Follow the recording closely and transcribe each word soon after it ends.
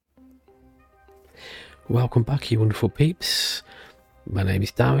Welcome back, you wonderful peeps. My name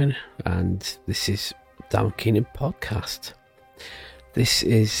is Darren, and this is Darren Keenan Podcast. This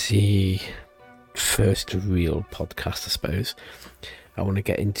is the first real podcast, I suppose. I want to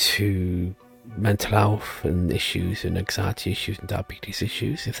get into mental health and issues and anxiety issues and diabetes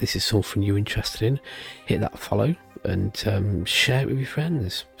issues. If this is something you're interested in, hit that follow and share it with your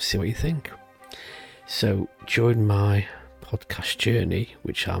friends. See what you think. So during my podcast journey,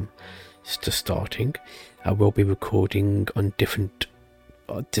 which I'm just starting, I will be recording on different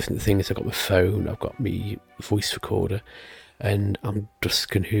things. I've got my phone, I've got my voice recorder, and I'm just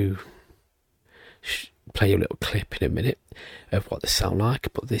going to play a little clip in a minute of what they sound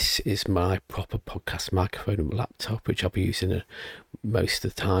like. But this is my proper podcast microphone and my laptop, which I'll be using most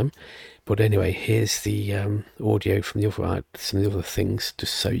of the time. But anyway, here's the audio from the other, some of the other things,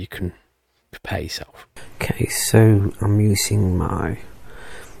 just so you can prepare yourself. Okay, so I'm using my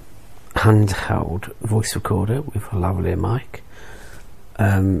handheld voice recorder with a lavalier mic.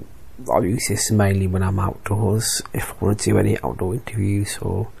 I use this mainly when I'm outdoors, if I want to do any outdoor interviews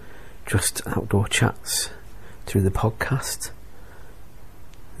or just outdoor chats through the podcast.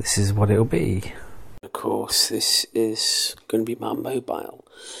 This is what it'll be. Of course, this is going to be my mobile.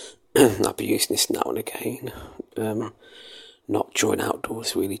 I'll be using this now and again. Not during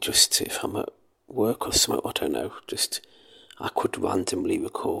outdoors, really, just if I'm at work or something, I don't know, just I could randomly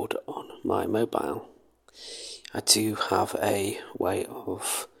record on my mobile. I do have a way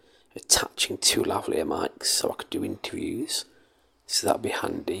of attaching two lavalier mics so I could do interviews, so that'd be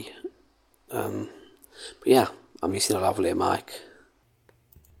handy. But yeah, I'm using a lavalier mic.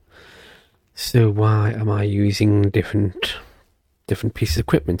 So why am I using different pieces of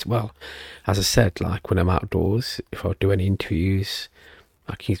equipment? Well, as I said, like when I'm outdoors, if I do any interviews,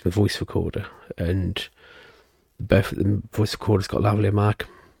 I can use my voice recorder, and both of the voice recorder's got lavalier mic,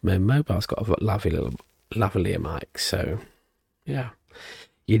 my mobile's got a lavalier mic, so yeah,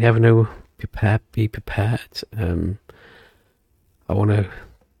 you never know. Be prepared. I want to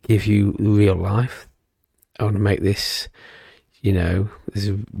give you real life. I want to make this,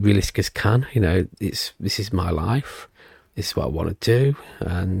 as realistic as can. This is my life. This is what I want to do,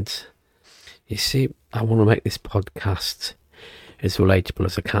 and you see, I want to make this podcast as relatable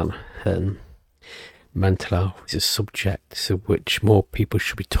as I can. Mental health is a subject of which more people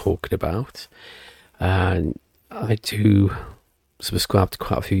should be talking about, and I do subscribe to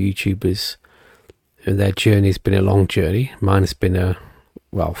quite a few YouTubers, and their journey's been a long journey. Mine has been a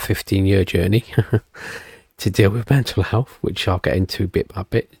 15-year journey to deal with mental health, which I'll get into bit by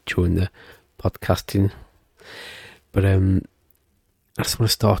bit during the podcasting. But I just want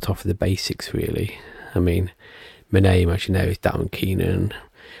to start off with the basics, really. I mean, my name, as you know, is Darren Keenan.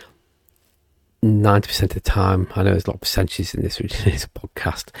 90% of the time, I know there's a lot of percentages in this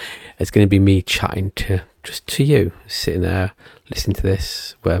podcast, it's going to be me chatting to you, sitting there, listening to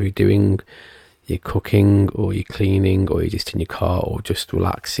this, wherever you're doing, you're cooking, or you're cleaning, or you're just in your car, or just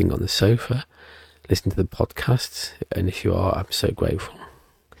relaxing on the sofa, listening to the podcast. And if you are, I'm so grateful.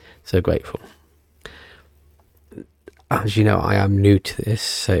 So grateful. As you know, I am new to this,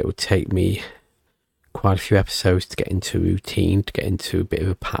 so it will take me quite a few episodes to get into a routine, to get into a bit of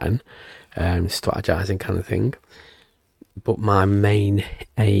a pattern, strategizing kind of thing. But my main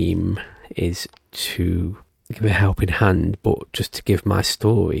aim is to give a helping hand, but just to give my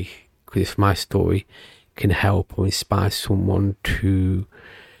story, because if my story can help or inspire someone to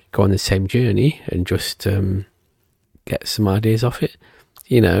go on the same journey and just get some ideas off it,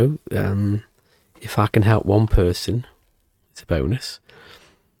 if I can help one person, it's a bonus.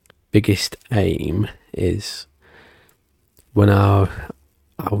 Biggest aim is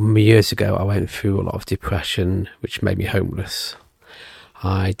years ago, I went through a lot of depression, which made me homeless.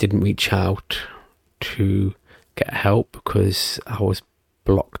 I didn't reach out to get help because I was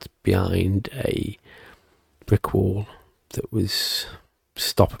blocked behind a brick wall that was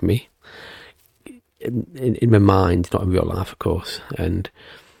stopping me. In my mind, not in real life, of course. And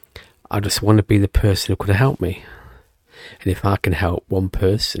I just want to be the person who could help me. And if I can help one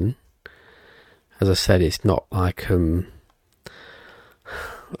person, as I said, it's not like I'm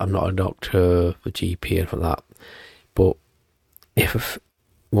not a doctor, a GP, or anything like that. But if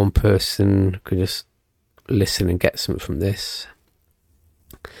one person could just listen and get something from this,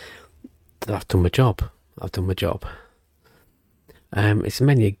 then I've done my job. It's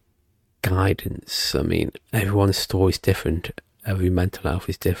mainly guidance. I mean, everyone's story is different. Every mental health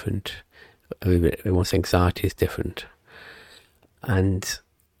is different. Everyone's anxiety is different. And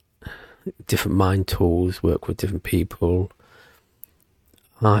different mind tools work with different people.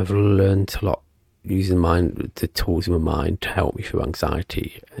 I've learned a lot using the tools in my mind to help me through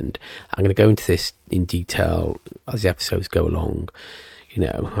anxiety. And I'm going to go into this in detail as the episodes go along. You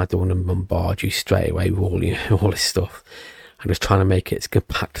know, I don't want to bombard you straight away with all this stuff. I'm just trying to make it as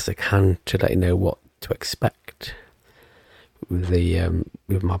compact as I can to let you know what to expect with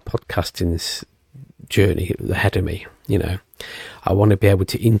my podcasting's journey ahead of me. You know, I want to be able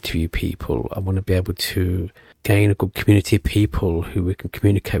to interview people. I want to be able to gain a good community of people who we can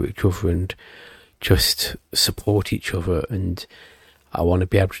communicate with each other and just support each other. And I want to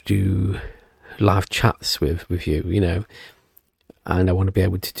be able to do live chats with you, you know, and I want to be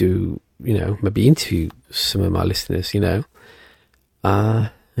able to do, you know, maybe interview some of my listeners, you know, and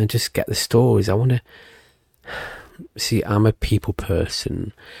just get the stories. I want to see, I'm a people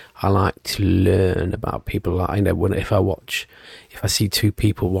person. I like to learn about people. Like, I know if I see two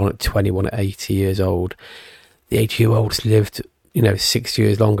people, one at 20, one at 80 years old, the 80-year-old's lived, you know, 6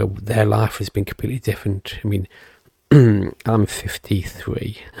 years longer. Their life has been completely different. I mean, I'm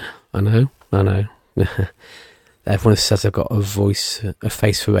 53. I know. Everyone says I've got a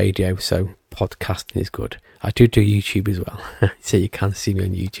face for radio, so podcasting is good. I do YouTube as well, so you can see me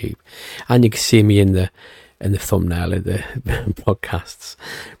on YouTube, and you can see me in the thumbnail of the podcasts.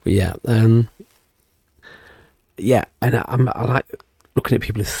 But yeah, and I like looking at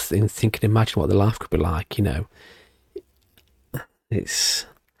people and thinking, imagine what their life could be like. You know, it's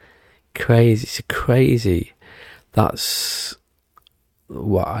crazy. It's crazy. That's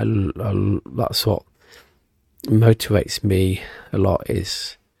what that's what motivates me a lot,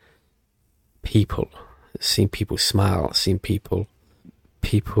 is people, seeing people smile, seeing people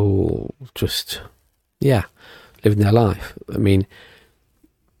just living their life. I mean,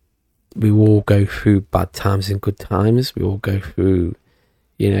 we all go through bad times and good times. We all go through,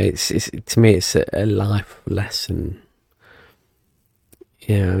 you know, it's to me it's a life lesson.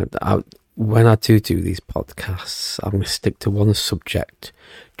 You know, when I do these podcasts, I'm going to stick to one subject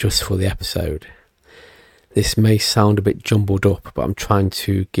just for the episode. This may sound a bit jumbled up, but I'm trying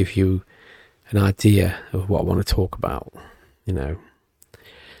to give you an idea of what I want to talk about, you know.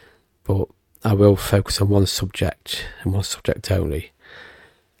 But I will focus on one subject and one subject only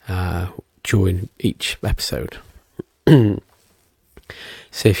during each episode.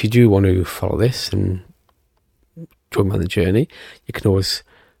 So if you do want to follow this and join me on the journey, you can always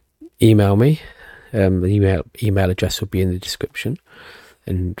email me. The email address will be in the description,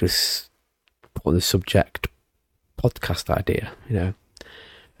 and just put on the subject podcast idea, you know,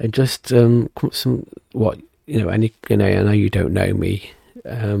 and just come up with some, what, you know, I know you don't know me,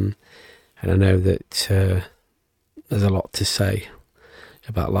 and I know that there's a lot to say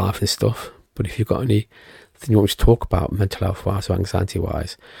about life and stuff, but if you've got anything you want me to talk about mental health wise or anxiety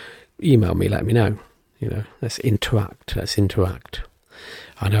wise, email me, let me know. You know, let's interact.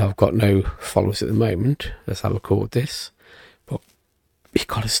 I know I've got no followers at the moment as I record this, but you've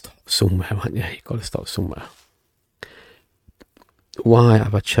got to start somewhere, haven't you? You've got to start somewhere. Why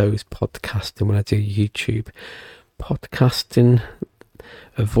have I chose podcasting when I do YouTube? Podcasting,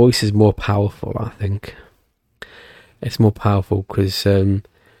 a voice is more powerful, I think. It's more powerful because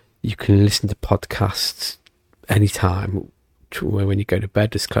you can listen to podcasts anytime. When you go to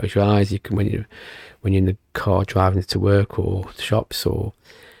bed, just close your eyes. You can when you're in the car driving to work or to shops, or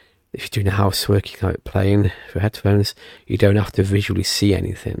if you're doing the housework, you can have it playing through headphones. You don't have to visually see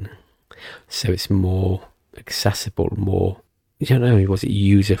anything, so it's more accessible, more, you don't know, was it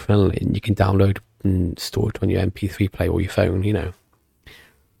user friendly, and you can download and store it on your MP3 player or your phone. You know,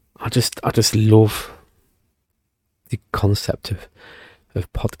 I just love the concept of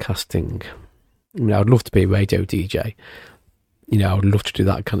podcasting. I mean, I would love to be a radio DJ. You know, I would love to do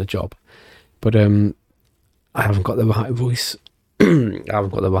that kind of job, but I haven't got the right voice. I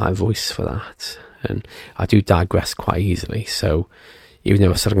haven't got the right voice for that, and I do digress quite easily. So even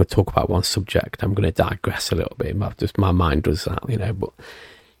though I said I'm going to talk about one subject, I'm going to digress a little bit. My mind does that, you know. But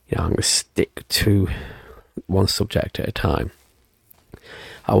you know, I'm going to stick to one subject at a time.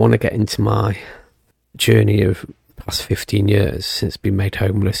 I want to get into my journey of the past 15 years since being made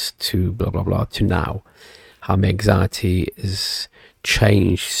homeless to blah blah blah to now. How my anxiety has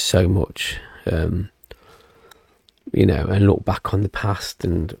changed so much, you know, and look back on the past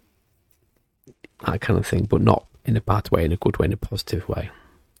and that kind of thing, but not in a bad way, in a good way, in a positive way.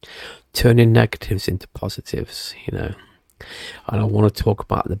 Turning negatives into positives, you know. And I want to talk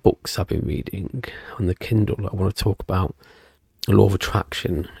about the books I've been reading on the Kindle. I want to talk about the law of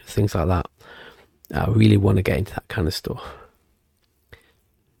attraction, things like that. I really want to get into that kind of stuff.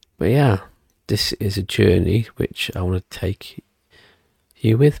 But yeah, this is a journey which I want to take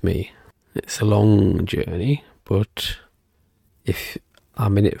you with me. It's a long journey, but if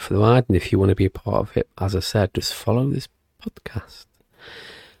I'm in it for the ride, and if you want to be a part of it, as I said, just follow this podcast.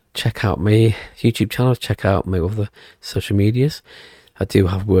 Check out my YouTube channel, check out my other social medias. I do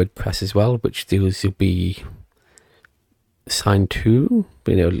have WordPress as well, which you'll be assigned to,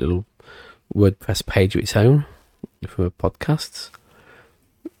 a little WordPress page of its own for podcasts.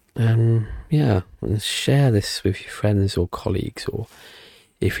 And share this with your friends or colleagues, or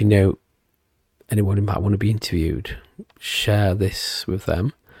if you know anyone who might want to be interviewed, share this with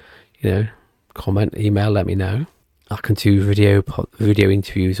them. Comment, email, let me know. I can do video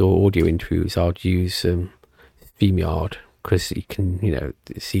interviews or audio interviews. I'd use StreamYard because you can,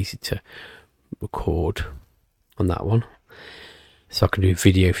 it's easy to record on that one. So I can do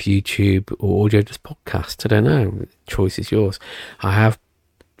video for YouTube or audio just podcast. I don't know. The choice is yours.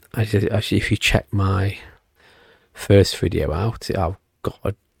 Actually, if you check my first video out, I've got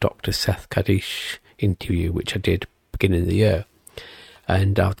a Dr. Seth Kadish interview, which I did beginning of the year.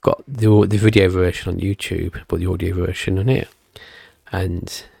 And I've got the video version on YouTube, but the audio version on here.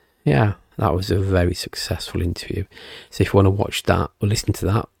 And yeah, that was a very successful interview. So if you want to watch that or listen to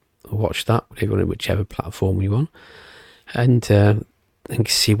that, or watch that, whichever platform you want, and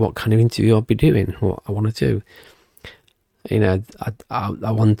see what kind of interview I'll be doing, what I want to do.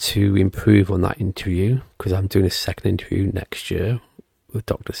 I want to improve on that interview because I'm doing a second interview next year with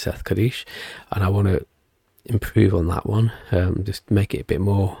Dr. Seth Kadish, and I want to improve on that one, just make it a bit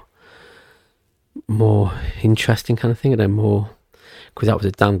more interesting kind of thing, and then more, because that was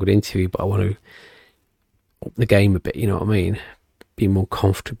a damn good interview, but I want to up the game a bit, you know what I mean, be more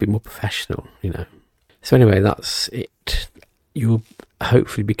confident, be more professional, So anyway, that's it. You'll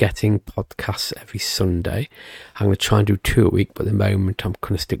hopefully be getting podcasts every Sunday. I'm going to try and do 2 a week, but at the moment I'm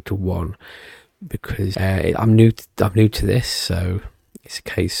going to stick to 1 because I'm new to this, so it's a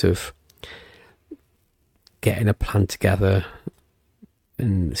case of getting a plan together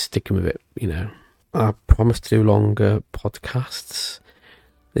and sticking with it, I promise to do longer podcasts.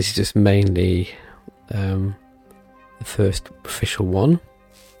 This is just mainly the first official one.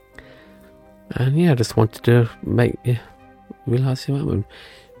 And I just wanted to make you realise who I am and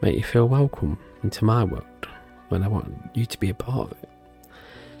make you feel welcome into my world when I want you to be a part of it.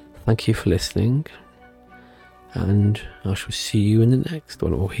 Thank you for listening. And I shall see you in the next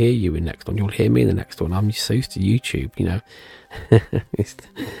one, or hear you in the next one. You'll hear me in the next one. I'm so used to YouTube,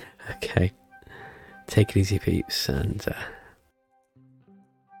 Okay. Take it easy, peeps, and